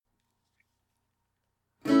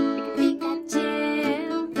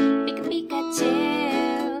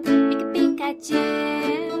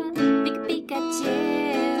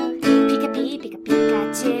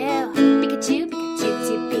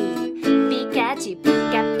Pikachu,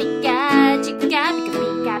 Pika, Pika, Chica,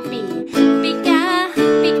 Pika, Pika, Pika,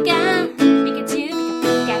 Pika, Pikachu,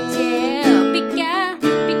 Pika, Pikachu, Pika,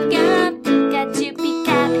 Pika, Pikachu,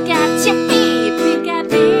 Pika, Pikachu, Pika,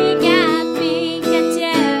 Pika, Pikachu,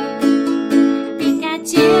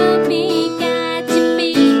 Pikachu, Pikachu, Pika, Pikachu,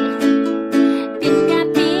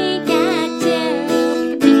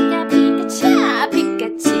 Pika, Pikachu,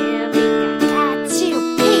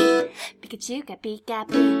 Pikachu, Pikachu, Pika, Pika,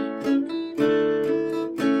 Pika,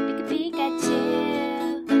 Pikachu,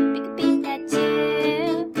 Pika Pikachu,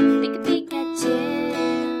 Pika Pikachu,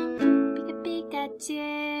 Pika Pikachu,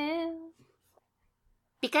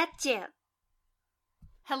 Pikachu.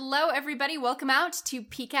 Hello, everybody. Welcome out to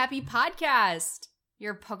PCAPI Podcast,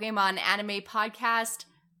 your Pokemon anime podcast.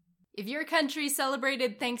 If your country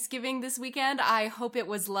celebrated Thanksgiving this weekend, I hope it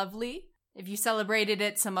was lovely. If you celebrated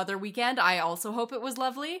it some other weekend, I also hope it was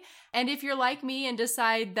lovely. And if you're like me and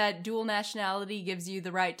decide that dual nationality gives you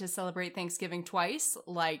the right to celebrate Thanksgiving twice,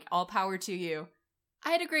 like, all power to you.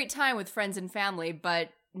 I had a great time with friends and family,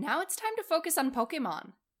 but now it's time to focus on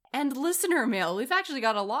Pokemon. And listener mail, we've actually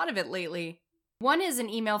got a lot of it lately. One is an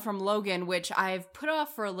email from Logan, which I've put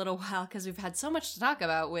off for a little while because we've had so much to talk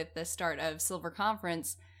about with the start of Silver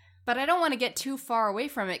Conference, but I don't want to get too far away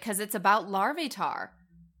from it because it's about Larvitar.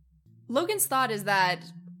 Logan's thought is that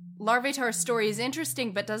Larvitar's story is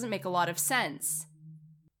interesting but doesn't make a lot of sense.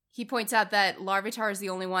 He points out that Larvitar is the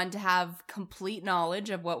only one to have complete knowledge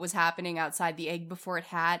of what was happening outside the egg before it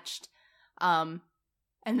hatched, and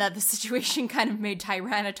that the situation kind of made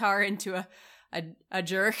Tyranitar into a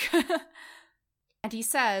jerk. And he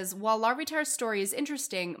says, while Larvitar's story is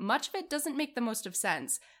interesting, much of it doesn't make the most of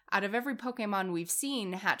sense. Out of every Pokemon we've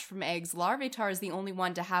seen hatch from eggs, Larvitar is the only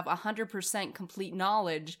one to have 100% complete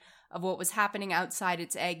knowledge of what was happening outside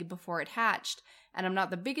its egg before it hatched. And I'm not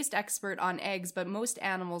the biggest expert on eggs, but most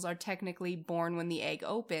animals are technically born when the egg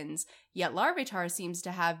opens. Yet Larvitar seems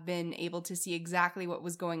to have been able to see exactly what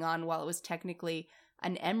was going on while it was technically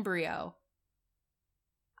an embryo.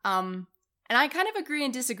 And I kind of agree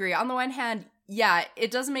and disagree. On the one hand, yeah,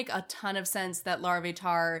 it does make a ton of sense that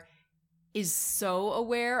Larvitar is so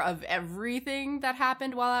aware of everything that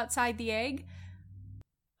happened while outside the egg.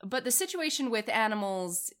 But the situation with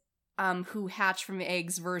animals who hatch from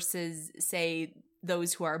eggs versus, say,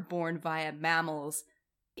 those who are born via mammals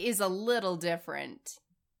is a little different.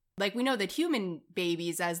 Like, we know that human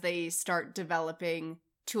babies, as they start developing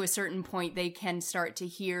to a certain point, they can start to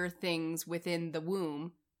hear things within the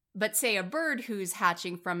womb. But say a bird who's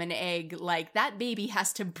hatching from an egg, like, that baby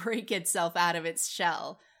has to break itself out of its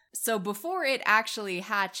shell. So before it actually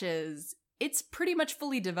hatches, it's pretty much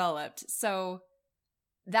fully developed. So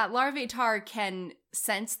that Larvitar can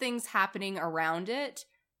sense things happening around it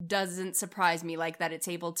doesn't surprise me, like that it's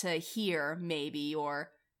able to hear, maybe,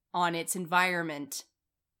 or on its environment.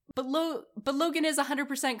 But Logan is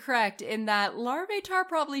 100% correct in that Larvitar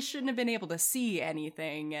probably shouldn't have been able to see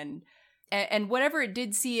anything, and whatever it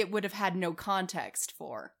did see, it would have had no context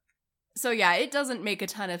for. So yeah, it doesn't make a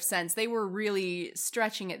ton of sense. They were really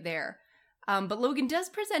stretching it there. But Logan does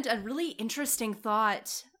present a really interesting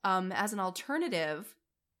thought as an alternative,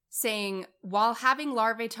 saying, while having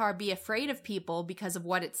Larvitar be afraid of people because of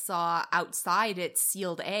what it saw outside its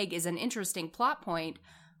sealed egg is an interesting plot point,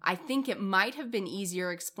 I think it might have been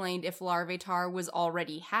easier explained if Larvitar was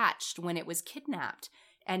already hatched when it was kidnapped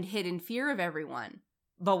and hid in fear of everyone.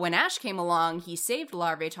 But when Ash came along, he saved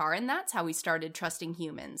Larvitar, and that's how he started trusting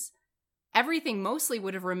humans. Everything mostly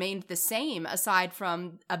would have remained the same, aside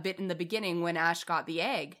from a bit in the beginning when Ash got the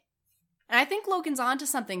egg. And I think Logan's onto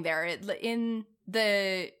something there. In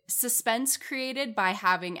the suspense created by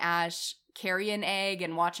having Ash carry an egg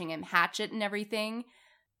and watching him hatch it and everything,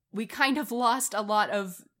 we kind of lost a lot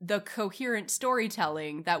of the coherent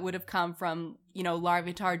storytelling that would have come from,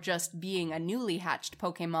 Larvitar just being a newly hatched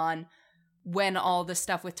Pokemon when all the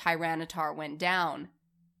stuff with Tyranitar went down.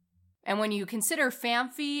 And when you consider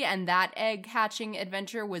Phanpy and that egg hatching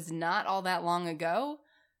adventure was not all that long ago,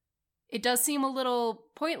 it does seem a little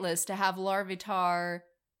pointless to have Larvitar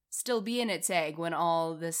still be in its egg when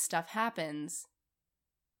all this stuff happens.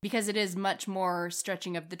 Because it is much more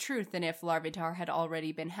stretching of the truth than if Larvitar had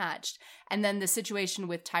already been hatched. And then the situation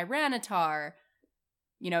with Tyranitar,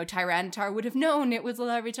 Tyranitar would have known it was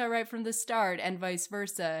Larvitar right from the start, and vice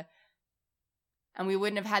versa. And we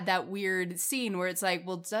wouldn't have had that weird scene where it's like,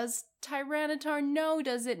 well, does Tyranitar know?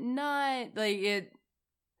 Does it not?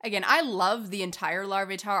 Again, I love the entire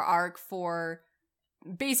Larvitar arc for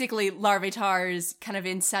basically Larvitar's kind of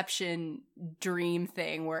inception dream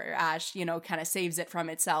thing where Ash, kind of saves it from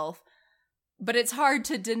itself. But it's hard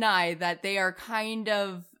to deny that they are kind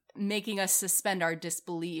of making us suspend our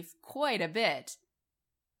disbelief quite a bit.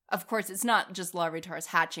 Of course, it's not just Larvitar's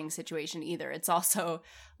hatching situation either. It's also,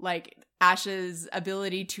 like, Ash's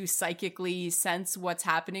ability to psychically sense what's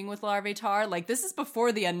happening with Larvitar. Like, this is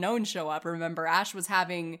before the unknown show up, remember? Ash was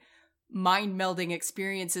having mind-melding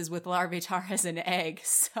experiences with Larvitar as an egg,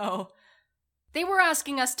 so they were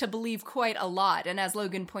asking us to believe quite a lot, and as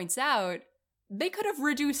Logan points out, they could have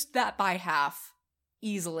reduced that by half,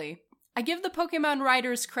 easily. I give the Pokemon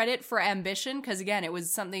writers credit for ambition, because again, it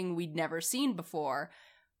was something we'd never seen before,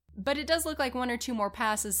 but it does look like 1 or 2 more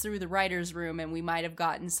passes through the writer's room and we might have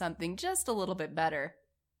gotten something just a little bit better.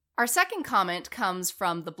 Our second comment comes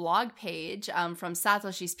from the blog page, from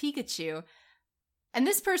Satoshi's Pikachu. And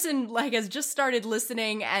this person, like, has just started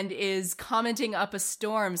listening and is commenting up a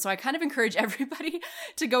storm. So I kind of encourage everybody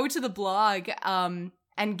to go to the blog,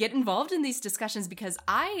 and get involved in these discussions, because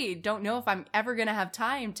I don't know if I'm ever going to have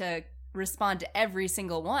time to respond to every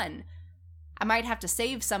single one. I might have to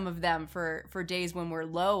save some of them for days when we're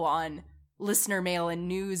low on listener mail and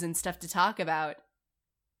news and stuff to talk about.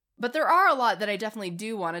 But there are a lot that I definitely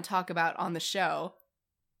do want to talk about on the show.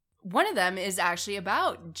 One of them is actually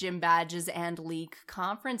about gym badges and league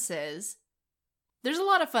conferences. There's a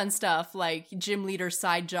lot of fun stuff, like gym leader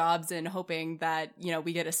side jobs and hoping that,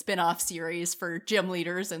 we get a spin-off series for gym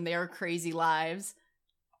leaders and their crazy lives.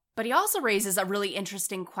 But he also raises a really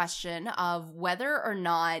interesting question of whether or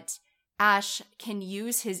not Ash can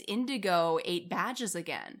use his Indigo 8 badges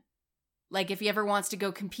again. Like, if he ever wants to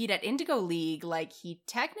go compete at Indigo League, like, he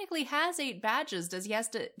technically has 8 badges. Does he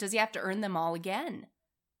have to earn them all again?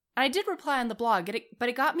 And I did reply on the blog, but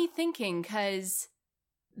it got me thinking, because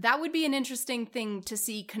that would be an interesting thing to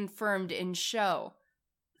see confirmed in show.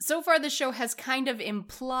 So far, the show has kind of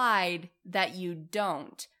implied that you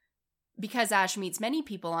don't, because Ash meets many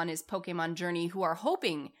people on his Pokemon journey who are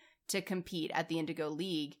hoping to compete at the Indigo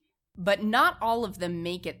League, but not all of them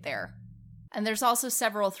make it there. And there's also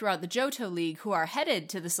several throughout the Johto League who are headed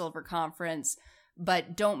to the Silver Conference,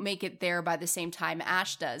 but don't make it there by the same time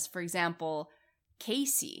Ash does. For example,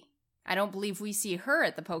 Casey. I don't believe we see her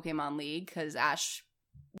at the Pokemon League, because Ash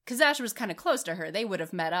was kind of close to her. They would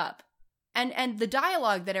have met up. And the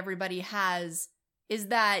dialogue that everybody has is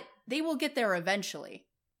that they will get there eventually.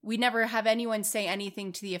 We never have anyone say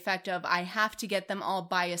anything to the effect of, I have to get them all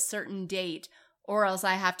by a certain date, or else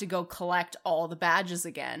I have to go collect all the badges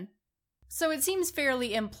again. So it seems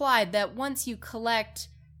fairly implied that once you collect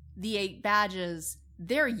the 8 badges,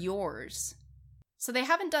 they're yours. So they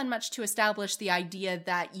haven't done much to establish the idea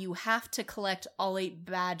that you have to collect all 8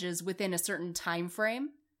 badges within a certain time frame.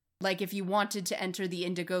 Like, if you wanted to enter the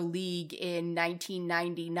Indigo League in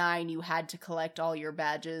 1999, you had to collect all your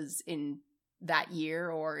badges in that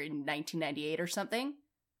year, or in 1998 or something.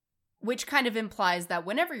 Which kind of implies that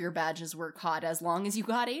whenever your badges were caught, as long as you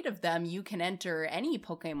got 8 of them, you can enter any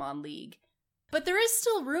Pokemon League. But there is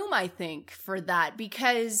still room, I think, for that,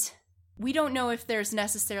 because we don't know if there's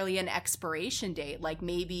necessarily an expiration date, like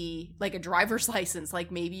maybe, like a driver's license,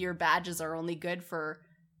 like maybe your badges are only good for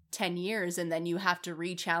 10 years and then you have to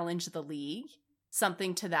re-challenge the league,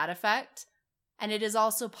 something to that effect. And it is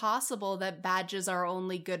also possible that badges are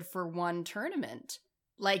only good for one tournament.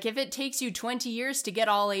 Like, if it takes you 20 years to get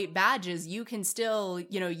all 8 badges, you can still,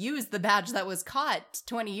 use the badge that was caught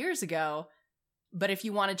 20 years ago. But if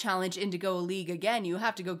you want to challenge Indigo League again, you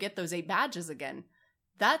have to go get those 8 badges again.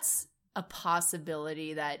 That's a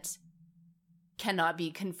possibility that cannot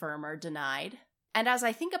be confirmed or denied. And as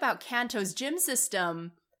I think about Kanto's gym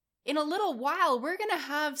system, in a little while, we're going to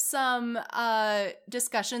have some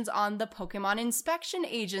discussions on the Pokemon Inspection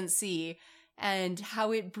Agency and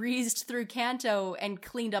how it breezed through Kanto and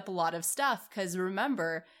cleaned up a lot of stuff. Because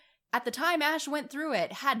remember, at the time Ash went through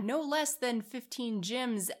it, had no less than 15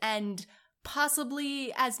 gyms and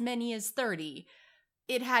possibly as many as 30.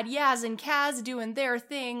 It had Yaz and Kaz doing their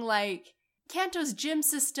thing. Like, Kanto's gym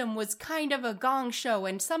system was kind of a gong show,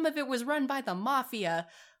 and some of it was run by the Mafia.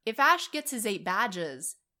 If Ash gets his 8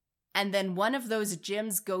 badges, and then one of those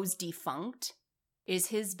gyms goes defunct, is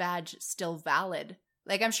his badge still valid?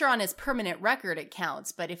 Like, I'm sure on his permanent record it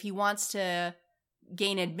counts, but if he wants to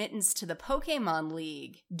gain admittance to the Pokemon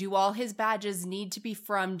League, do all his badges need to be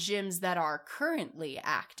from gyms that are currently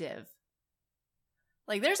active?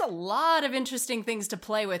 Like, there's a lot of interesting things to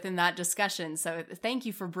play with in that discussion, so thank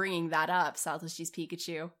you for bringing that up, Satoshi's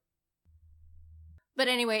Pikachu. But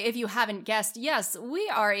anyway, if you haven't guessed, yes, we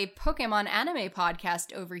are a Pokemon anime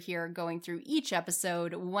podcast over here, going through each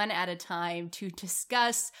episode one at a time to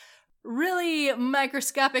discuss really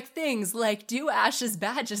microscopic things like, do Ash's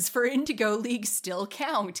badges for Indigo League still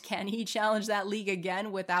count? Can he challenge that league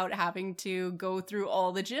again without having to go through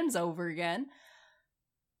all the gyms over again?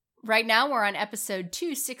 Right now we're on episode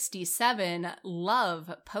 267,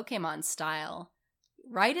 Love Pokemon Style.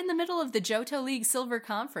 Right in the middle of the Johto League Silver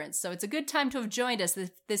Conference, so it's a good time to have joined us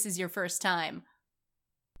if this is your first time.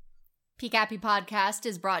 PCAPI Podcast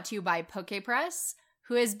is brought to you by PokePress,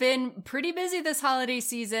 who has been pretty busy this holiday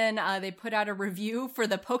season. They put out a review for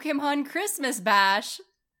the Pokemon Christmas Bash,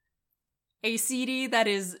 a CD that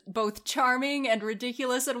is both charming and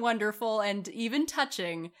ridiculous and wonderful and even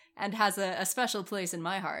touching, and has a special place in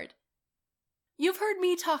my heart. You've heard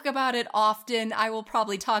me talk about it often. I will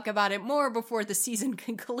probably talk about it more before the season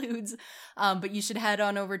concludes, but you should head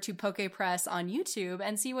on over to PokePress on YouTube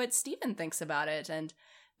and see what Steven thinks about it and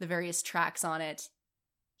the various tracks on it.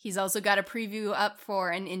 He's also got a preview up for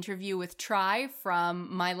an interview with Tri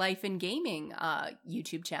from My Life in Gaming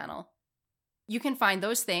YouTube channel. You can find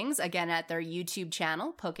those things, again, at their YouTube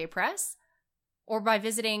channel, PokePress, or by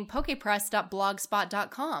visiting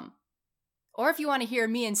pokepress.blogspot.com. Or if you want to hear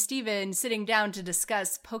me and Steven sitting down to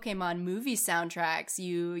discuss Pokemon movie soundtracks,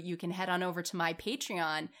 you can head on over to my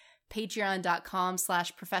Patreon,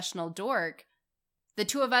 patreon.com/professionaldork. The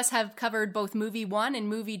two of us have covered both movie 1 and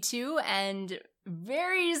movie 2, and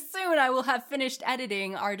very soon I will have finished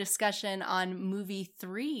editing our discussion on movie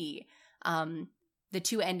 3. The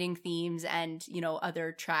 2 ending themes and,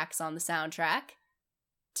 other tracks on the soundtrack.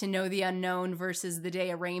 To Know the Unknown versus The Day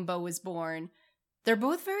a Rainbow Was Born. They're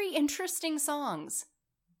both very interesting songs.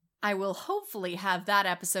 I will hopefully have that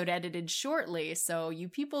episode edited shortly, so you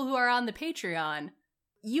people who are on the Patreon,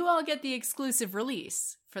 you all get the exclusive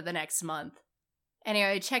release for the next month.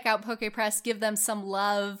 Anyway, check out PokePress, give them some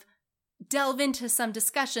love, delve into some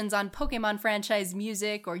discussions on Pokemon franchise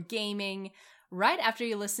music or gaming right after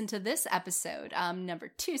you listen to this episode, number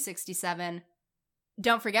 267.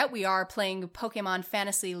 Don't forget, we are playing Pokemon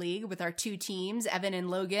Fantasy League with our 2 teams, Evan and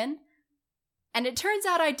Logan. And it turns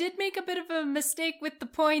out I did make a bit of a mistake with the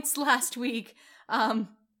points last week. I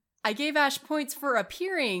gave Ash points for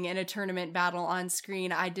appearing in a tournament battle on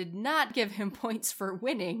screen. I did not give him points for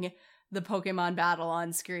winning the Pokemon battle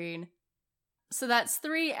on screen. So that's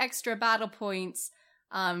 3 extra battle points,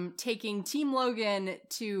 taking Team Logan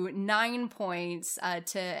to 9 points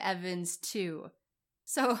to Evan's 2.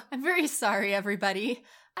 So I'm very sorry, everybody.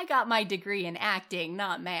 I got my degree in acting,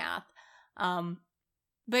 not math.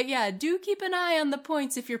 But yeah, do keep an eye on the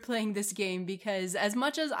points if you're playing this game, because as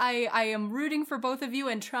much as I am rooting for both of you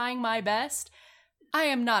and trying my best, I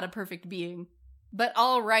am not a perfect being. But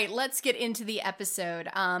all right, let's get into the episode.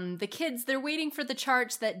 The kids, they're waiting for the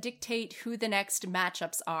charts that dictate who the next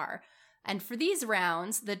matchups are. And for these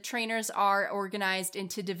rounds, the trainers are organized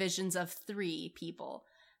into divisions of 3 people.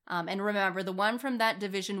 And remember, the one from that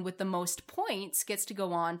division with the most points gets to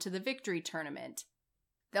go on to the victory tournament.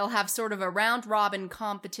 They'll have sort of a round-robin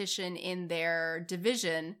competition in their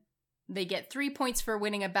division. They get 3 points for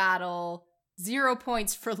winning a battle, 0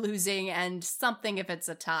 points for losing, and something if it's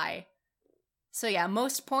a tie. So yeah,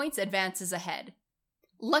 most points advances ahead.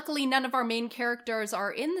 Luckily, none of our main characters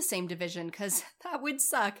are in the same division, because that would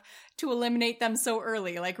suck to eliminate them so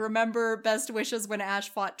early. Like, remember Best Wishes when Ash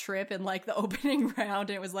fought Trip in, the opening round,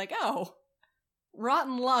 and it was like, oh,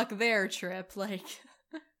 rotten luck there, Trip,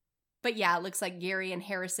 But yeah, it looks like Gary and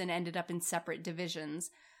Harrison ended up in separate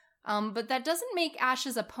divisions. But that doesn't make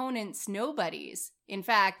Ash's opponents nobodies. In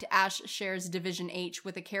fact, Ash shares Division H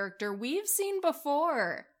with a character we've seen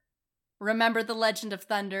before. Remember The Legend of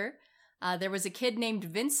Thunder? There was a kid named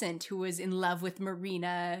Vincent who was in love with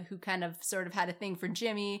Marina, who sort of had a thing for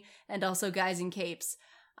Jimmy, and also guys in capes.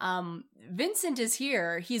 Vincent is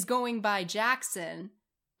here. He's going by Jackson,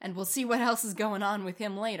 and we'll see what else is going on with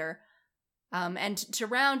him later. And to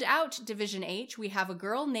round out Division H, we have a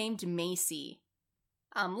girl named Macy.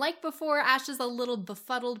 Like before, Ash is a little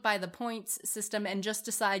befuddled by the points system and just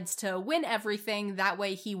decides to win everything, that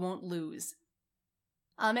way he won't lose.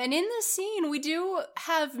 And in this scene, we do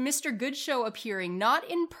have Mr. Goodshow appearing, not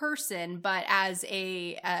in person, but as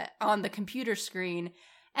on the computer screen.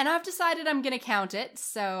 And I've decided I'm gonna count it,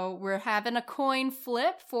 so we're having a coin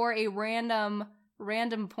flip for a random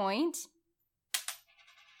point.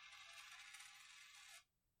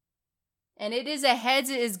 And it is a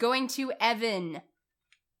heads. It is going to Evan.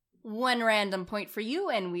 1 random point for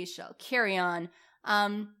you, and we shall carry on.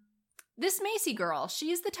 This Macy girl,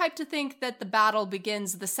 she's the type to think that the battle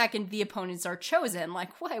begins the second the opponents are chosen.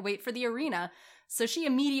 Like, why wait for the arena? So she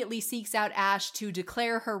immediately seeks out Ash to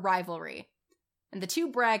declare her rivalry. And the two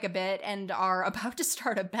brag a bit and are about to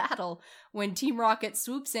start a battle when Team Rocket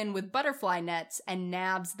swoops in with butterfly nets and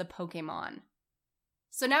nabs the Pokemon.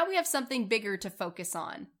 So now we have something bigger to focus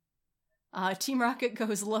on. Team Rocket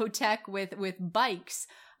goes low-tech with bikes,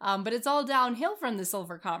 but it's all downhill from the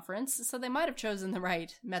Silver Conference, so they might have chosen the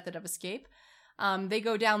right method of escape. They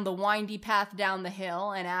go down the windy path down the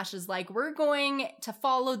hill, and Ash is like, we're going to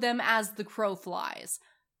follow them as the crow flies.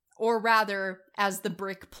 Or rather, as the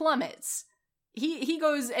brick plummets. He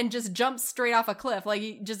goes and just jumps straight off a cliff, like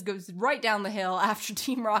he just goes right down the hill after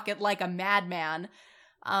Team Rocket like a madman.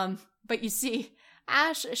 But you see,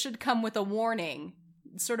 Ash should come with a warning.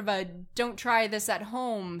 Sort of a don't try this at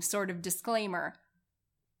home sort of disclaimer.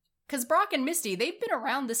 Because Brock and Misty, they've been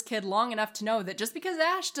around this kid long enough to know that just because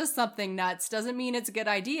Ash does something nuts doesn't mean it's a good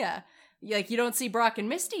idea. Like, you don't see Brock and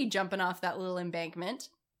Misty jumping off that little embankment.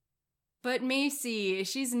 But Macy,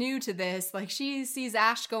 she's new to this. Like, she sees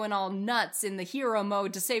Ash going all nuts in the hero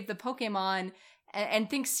mode to save the Pokemon and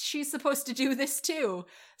thinks she's supposed to do this too.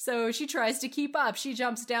 So she tries to keep up. She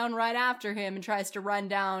jumps down right after him and tries to run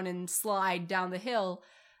down and slide down the hill.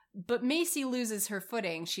 But Macy loses her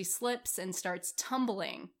footing. She slips and starts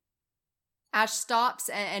tumbling. Ash stops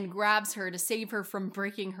and grabs her to save her from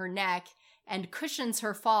breaking her neck and cushions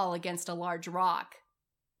her fall against a large rock.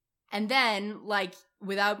 And then, like,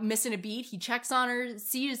 without missing a beat, he checks on her,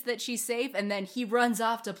 sees that she's safe, and then he runs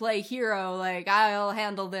off to play hero, like, I'll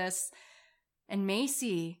handle this. And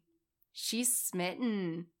Macy, she's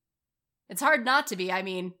smitten. It's hard not to be. I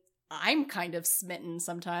mean, I'm kind of smitten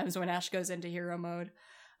sometimes when Ash goes into hero mode.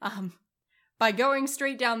 By going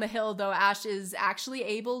straight down the hill, though, Ash is actually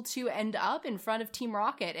able to end up in front of Team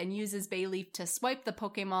Rocket and uses Bayleaf to swipe the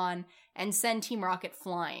Pokemon and send Team Rocket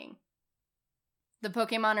flying. The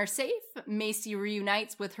Pokemon are safe. Macy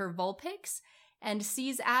reunites with her Vulpix and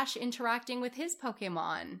sees Ash interacting with his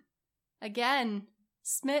Pokemon. Again,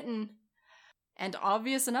 smitten. And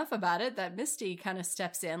obvious enough about it that Misty kind of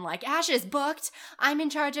steps in like, Ash is booked. I'm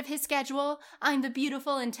in charge of his schedule. I'm the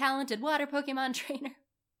beautiful and talented water Pokemon trainer.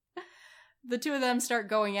 The two of them start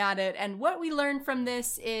going at it, and what we learn from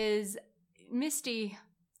this is Misty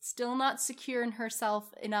still not secure in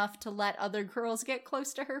herself enough to let other girls get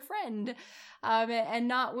close to her friend, and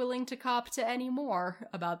not willing to cop to any more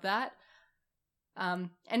about that. And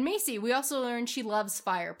Macy, we also learn she loves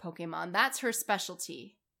fire Pokemon. That's her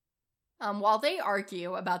specialty. While they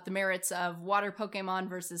argue about the merits of water Pokemon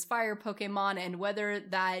versus fire Pokemon and whether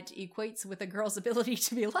that equates with a girl's ability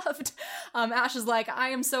to be loved, Ash is like, I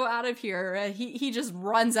am so out of here. He just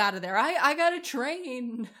runs out of there. I gotta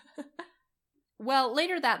train. Well,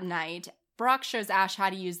 later that night, Brock shows Ash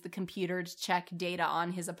how to use the computer to check data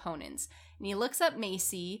on his opponents. And he looks up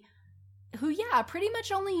Macy, who, pretty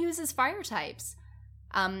much only uses fire types.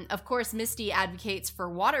 Of course, Misty advocates for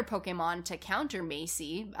water Pokemon to counter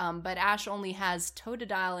Macy, but Ash only has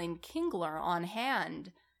Totodile and Kingler on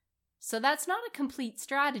hand. So that's not a complete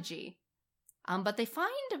strategy. But they find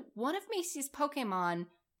one of Macy's Pokemon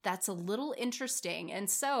that's a little interesting, and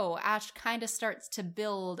so Ash kind of starts to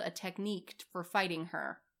build a technique for fighting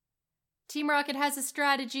her. Team Rocket has a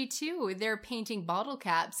strategy too. They're painting bottle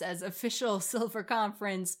caps as official Silver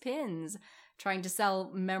Conference pins, trying to sell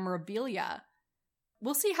memorabilia.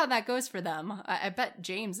 We'll see how that goes for them. I bet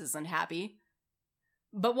James isn't happy.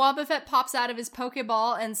 But Wobbuffet pops out of his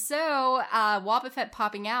Pokeball, and so Wobbuffet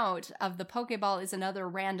popping out of the Pokeball is another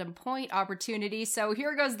random point opportunity. So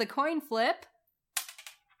here goes the coin flip.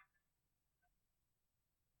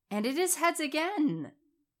 And it is heads again.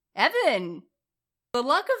 Evan! The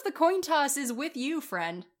luck of the coin toss is with you,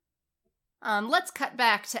 friend. Let's cut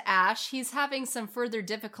back to Ash. He's having some further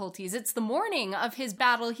difficulties. It's the morning of his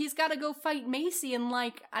battle. He's got to go fight Macy in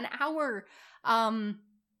like an hour.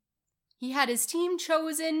 He had his team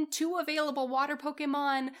chosen, 2 available water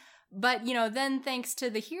Pokemon, but, then thanks to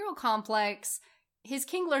the Hero Complex, his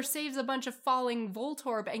Kingler saves a bunch of falling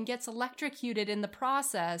Voltorb and gets electrocuted in the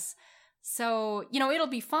process. So, it'll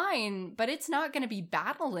be fine, but it's not going to be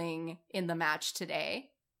battling in the match today.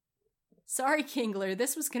 Sorry, Kingler,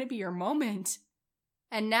 this was going to be your moment.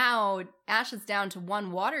 And now, Ash is down to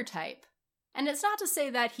 1 water type. And it's not to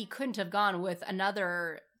say that he couldn't have gone with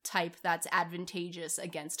another type that's advantageous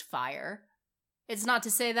against fire. It's not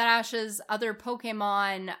to say that Ash's other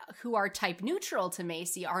Pokemon who are type neutral to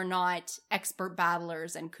Macy are not expert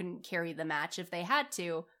battlers and couldn't carry the match if they had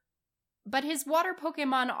to. But his water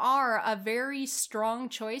Pokemon are a very strong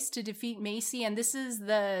choice to defeat Macy, and this is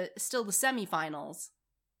still the semifinals.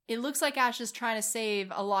 It looks like Ash is trying to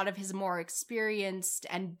save a lot of his more experienced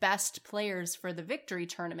and best players for the victory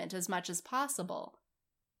tournament as much as possible.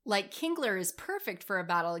 Like, Kingler is perfect for a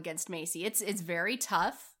battle against Macy. It's very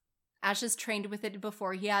tough. Ash has trained with it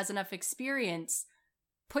before. He has enough experience.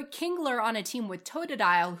 Put Kingler on a team with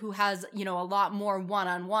Totodile, who has, a lot more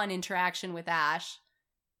one-on-one interaction with Ash.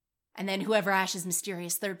 and then whoever Ash's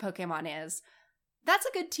mysterious third Pokemon is. That's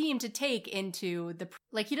a good team to take into the...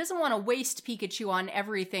 Like, he doesn't want to waste Pikachu on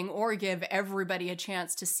everything or give everybody a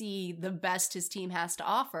chance to see the best his team has to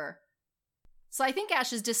offer. So I think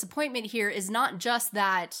Ash's disappointment here is not just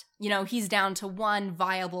that, he's down to one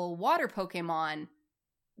viable water Pokemon,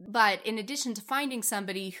 but in addition to finding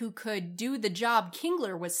somebody who could do the job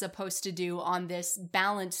Kingler was supposed to do on this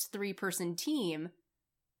balanced 3-person team,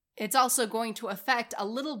 it's also going to affect a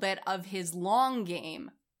little bit of his long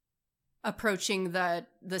game approaching the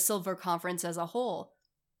Silver Conference as a whole.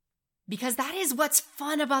 Because that is what's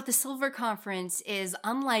fun about the Silver Conference is,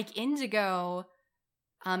 unlike Indigo,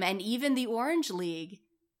 and even the Orange League,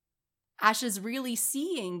 Ash is really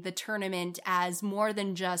seeing the tournament as more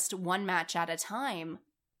than just one match at a time.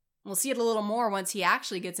 We'll see it a little more once he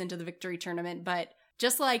actually gets into the Victory Tournament, but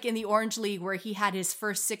just like in the Orange League where he had his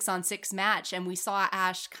first 6-on-6 match and we saw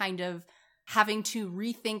Ash kind of having to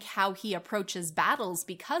rethink how he approaches battles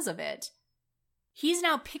because of it, he's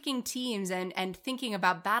now picking teams and thinking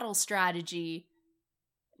about battle strategy,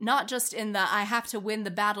 not just in the I have to win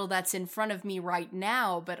the battle that's in front of me right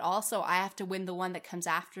now, but also I have to win the one that comes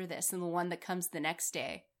after this and the one that comes the next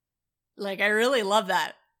day. Like, I really love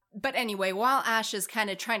that. But anyway, while Ash is kind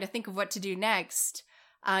of trying to think of what to do next,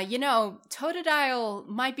 Totodile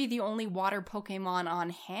might be the only water Pokemon on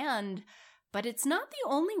hand, but it's not the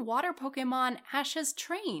only water Pokemon Ash has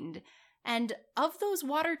trained. And of those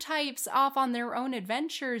water types off on their own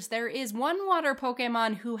adventures, there is one water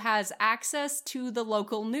Pokemon who has access to the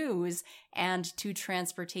local news and to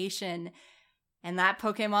transportation. And that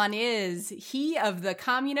Pokemon is he of the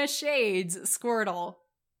Communist Shades, Squirtle.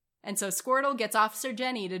 And so Squirtle gets Officer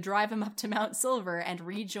Jenny to drive him up to Mount Silver and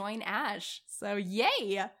rejoin Ash. So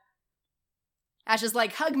yay! Ash is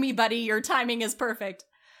like, hug me, buddy, your timing is perfect.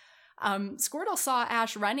 Squirtle saw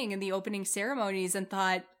Ash running in the opening ceremonies and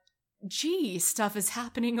thought, gee, stuff is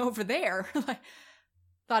happening over there.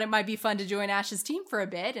 Thought it might be fun to join Ash's team for a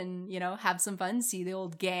bit and, have some fun, see the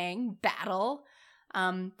old gang battle.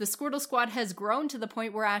 The Squirtle squad has grown to the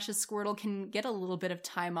point where Ash's Squirtle can get a little bit of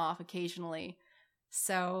time off occasionally.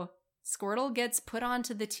 So Squirtle gets put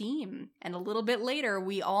onto the team, and a little bit later,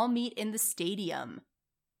 we all meet in the stadium.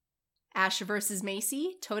 Ash versus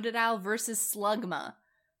Macy, Totodile versus Slugma.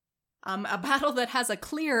 A battle that has a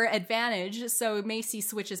clear advantage, so Macy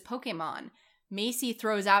switches Pokemon. Macy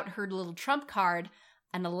throws out her little trump card,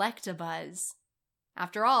 an Electabuzz.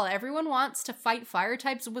 After all, everyone wants to fight fire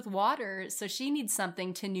types with water, so she needs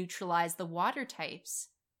something to neutralize the water types.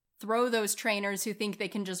 Throw those trainers who think they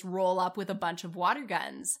can just roll up with a bunch of water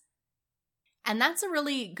guns. And that's a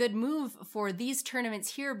really good move for these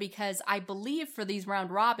tournaments here because I believe for these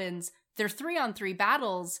round robins, they're 3-on-3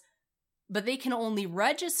 battles, but they can only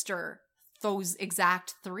register those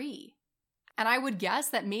exact 3. And I would guess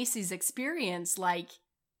that Macy's experience,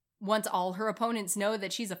 once all her opponents know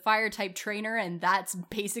that she's a fire-type trainer and that's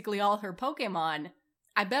basically all her Pokemon,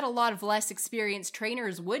 I bet a lot of less experienced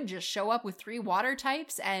trainers would just show up with 3 water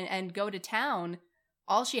types and go to town.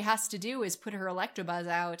 All she has to do is put her Electabuzz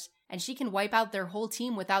out, and she can wipe out their whole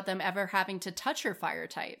team without them ever having to touch her fire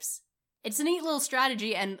types. It's a neat little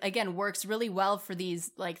strategy and, again, works really well for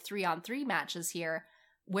these, 3-on-3 matches here.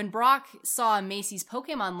 When Brock saw Macy's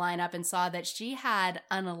Pokemon lineup and saw that she had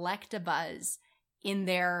an Electabuzz in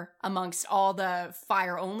there amongst all the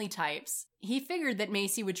fire-only types, he figured that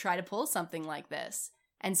Macy would try to pull something like this.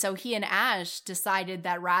 And so he and Ash decided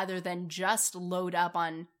that rather than just load up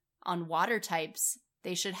on water types,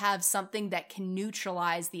 they should have something that can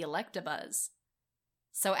neutralize the Electabuzz.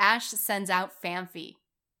 So Ash sends out Phanpy.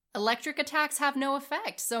 Electric attacks have no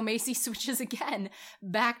effect, so Macy switches again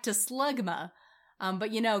back to Slugma.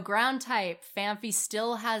 But ground type, Phanpy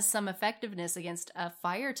still has some effectiveness against a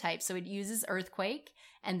fire type, so it uses Earthquake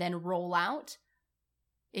and then Roll Out.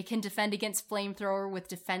 It can defend against Flamethrower with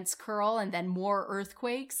Defense Curl and then more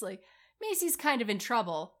Earthquakes. Macy's kind of in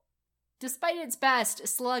trouble. Despite its best,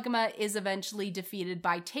 Slugma is eventually defeated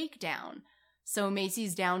by Takedown. So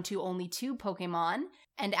Macy's down to only 2 Pokemon,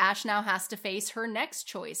 and Ash now has to face her next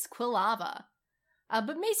choice, Quilava.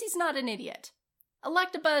 But Macy's not an idiot.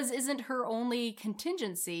 Electabuzz isn't her only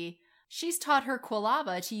contingency. She's taught her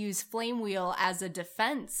Quilava to use Flame Wheel as a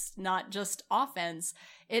defense, not just offense.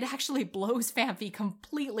 It actually blows Phanpy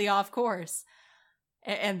completely off course.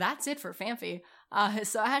 And that's it for Phanpy.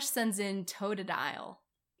 So Ash sends in Totodile.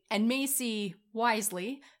 And Macy,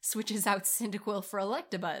 wisely, switches out Cyndaquil for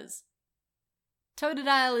Electabuzz.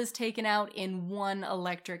 Totodile is taken out in 1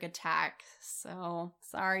 electric attack. So,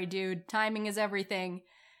 sorry dude, timing is everything.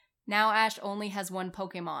 Now Ash only has 1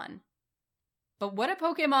 Pokemon. But what a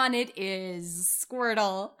Pokemon it is!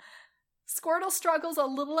 Squirtle. Squirtle struggles a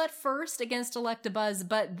little at first against Electabuzz,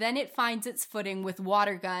 but then it finds its footing with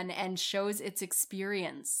Water Gun and shows its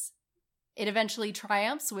experience. It eventually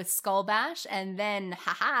triumphs with Skull Bash, and then,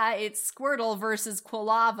 haha, it's Squirtle versus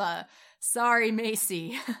Quilava. Sorry,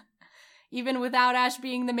 Macy. Even without Ash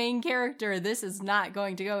being the main character, this is not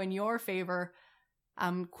going to go in your favor.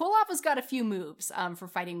 Quilava's got a few moves for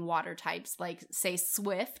fighting water types, like, say,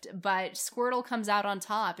 Swift, but Squirtle comes out on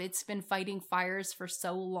top. It's been fighting fires for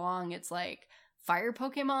so long, it's like, fire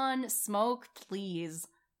Pokemon? Smoke, please.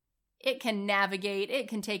 It can navigate, it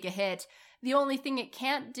can take a hit. The only thing it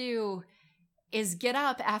can't do is get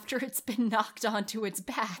up after it's been knocked onto its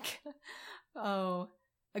back. Oh,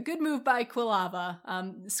 a good move by Quilava.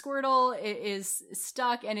 Squirtle is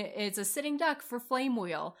stuck, and it's a sitting duck for Flame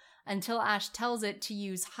Wheel until Ash tells it to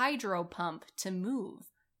use Hydro Pump to move.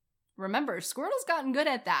 Remember, Squirtle's gotten good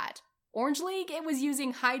at that. Orange League, it was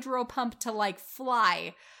using Hydro Pump to, like,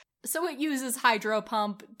 fly. So it uses Hydro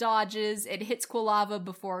Pump, dodges, it hits Quilava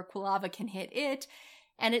before Quilava can hit it,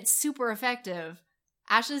 and it's super effective.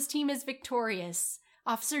 Ash's team is victorious.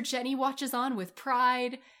 Officer Jenny watches on with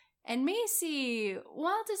pride, and Macy,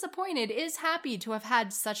 while disappointed, is happy to have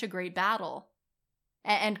had such a great battle.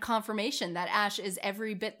 And confirmation that Ash is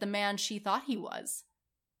every bit the man she thought he was.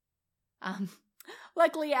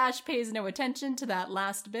 Luckily, Ash pays no attention to that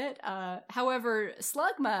last bit. However,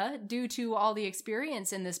 Slugma, due to all the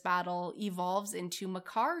experience in this battle, evolves into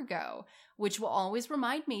Macargo, which will always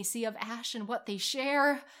remind Macy of Ash and what they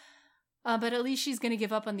share. But at least she's going to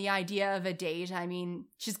give up on the idea of a date. I mean,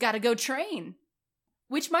 she's got to go train.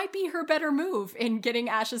 Which might be her better move in getting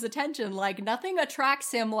Ash's attention. Like, nothing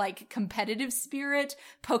attracts him like competitive spirit,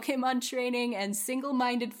 Pokemon training, and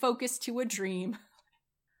single-minded focus to a dream.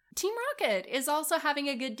 Team Rocket is also having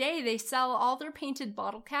a good day. They sell all their painted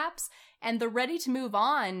bottle caps, and they're ready to move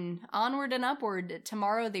on, onward and upward.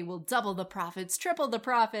 Tomorrow they will double the profits, triple the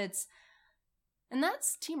profits. And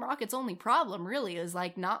that's Team Rocket's only problem, really, is,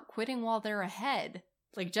 like, not quitting while they're ahead.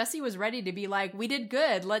 Like, Jessie was ready to be like, we did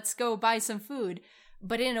good, let's go buy some food.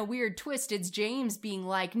 But in a weird twist, it's James being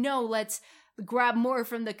like, no, let's grab more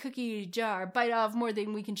from the cookie jar, bite off more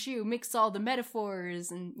than we can chew, mix all the metaphors,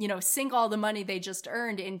 and, sink all the money they just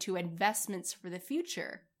earned into investments for the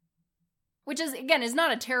future. Which is, again, is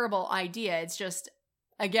not a terrible idea. It's just,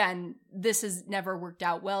 again, this has never worked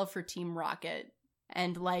out well for Team Rocket.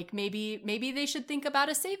 And, like, maybe they should think about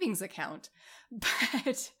a savings account.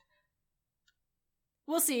 But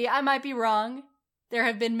we'll see. I might be wrong. There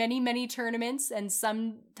have been many, many tournaments, and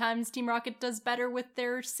sometimes Team Rocket does better with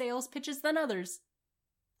their sales pitches than others.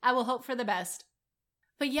 I will hope for the best.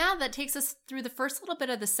 But yeah, that takes us through the first little bit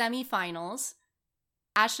of the semifinals.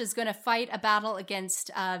 Ash is going to fight a battle against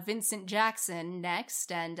Vincent Jackson next,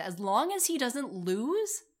 and as long as he doesn't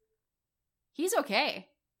lose, he's okay.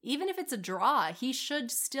 Even if it's a draw, he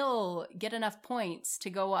should still get enough points to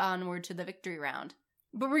go onward to the victory round.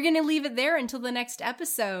 But we're going to leave it there until the next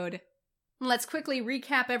episode. Let's quickly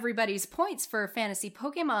recap everybody's points for Fantasy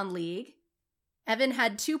Pokemon League. Evan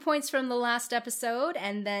had 2 points from the last episode,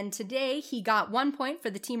 and then today he got 1 point for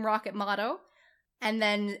the Team Rocket motto.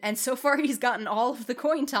 And so far he's gotten all of the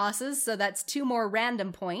coin tosses, so that's 2 more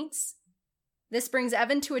random points. This brings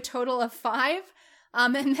Evan to a total of 5.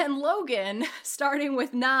 And then Logan, starting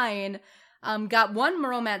with 9, got 1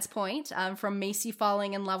 romance point from Macy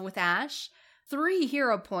falling in love with Ash. 3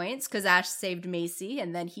 hero points, because Ash saved Macy,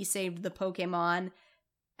 and then he saved the Pokemon.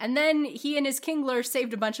 And then he and his Kingler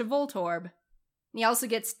saved a bunch of Voltorb. He also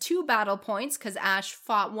gets 2 battle points, because Ash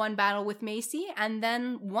fought 1 battle with Macy, and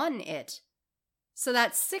then won it. So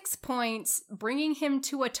that's 6 points, bringing him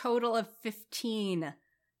to a total of 15.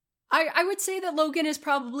 I would say that Logan is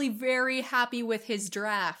probably very happy with his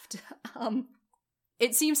draft.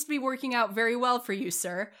 It seems to be working out very well for you,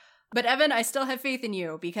 sir. But Evan, I still have faith in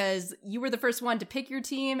you, because you were the first one to pick your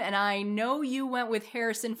team, and I know you went with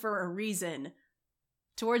Harrison for a reason.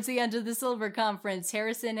 Towards the end of the Silver Conference,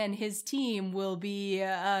 Harrison and his team will be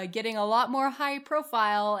getting a lot more high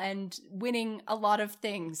profile and winning a lot of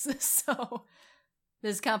things. So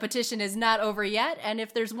this competition is not over yet, and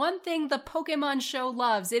if there's one thing the Pokemon show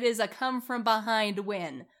loves, it is a come-from-behind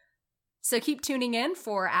win. So keep tuning in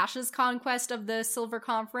for Ash's conquest of the Silver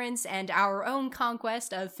Conference and our own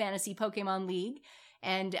conquest of Fantasy Pokemon League.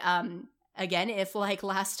 And again, if like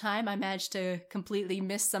last time I managed to completely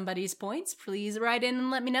miss somebody's points, please write in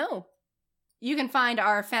and let me know. You can find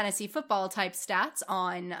our fantasy football type stats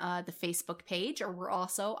on the Facebook page, or we're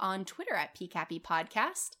also on Twitter at PCAPI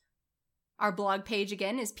Podcast. Our blog page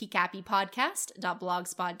again is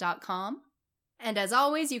pcappypodcast.blogspot.com. And as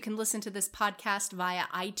always, you can listen to this podcast via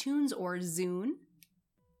iTunes or Zune.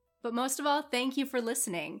 But most of all, thank you for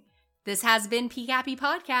listening. This has been PCAPI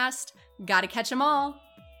Podcast. Gotta catch 'em all.